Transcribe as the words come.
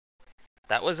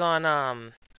That was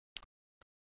on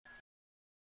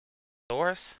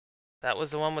Source. That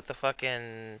was the one with the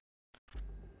fucking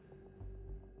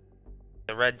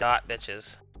the red dot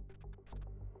bitches.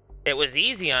 It was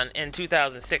easy in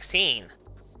 2016.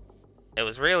 It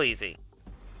was real easy.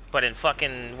 But in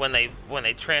fucking when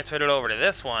they transferred it over to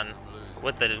this one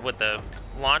with the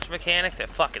launch mechanics, it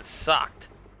fucking sucked.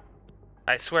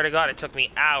 I swear to God, it took me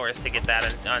hours to get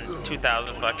that on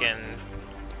 2000 fucking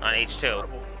on H2.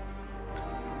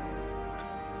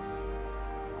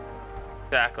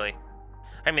 Exactly.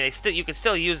 I mean, you can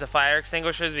still use the fire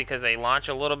extinguishers because they launch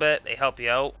a little bit. They help you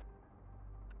out.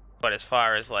 But as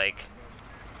far as like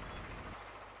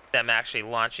them actually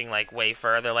launching like way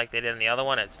further like they did in the other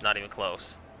one, it's not even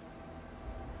close.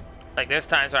 Like there's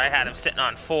times where I had them sitting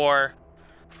on four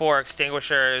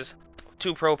extinguishers,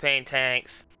 2 propane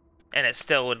tanks, and it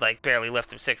still would like barely lift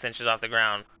them 6 inches off the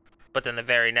ground. But then the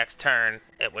very next turn,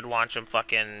 it would launch them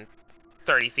fucking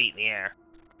 30 feet in the air.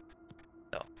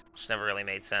 So, just never really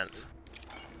made sense.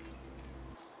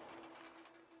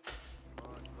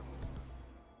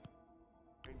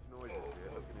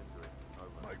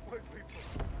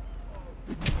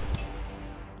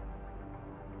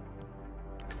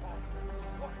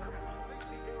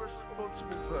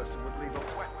 Person would leave a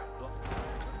wet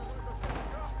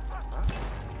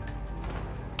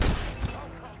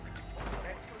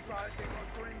exercising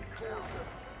a green caution.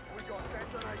 We got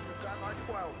detonations at like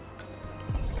 12.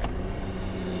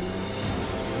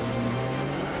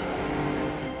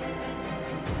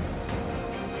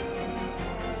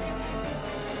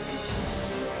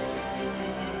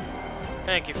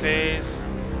 Thank you, FaZe.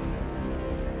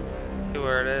 See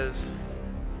where it is.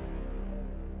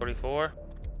 44.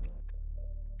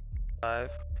 5.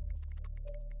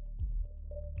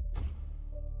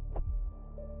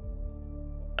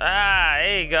 Ah,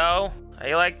 there you go. How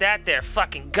you like that there,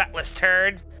 fucking gutless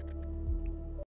turd?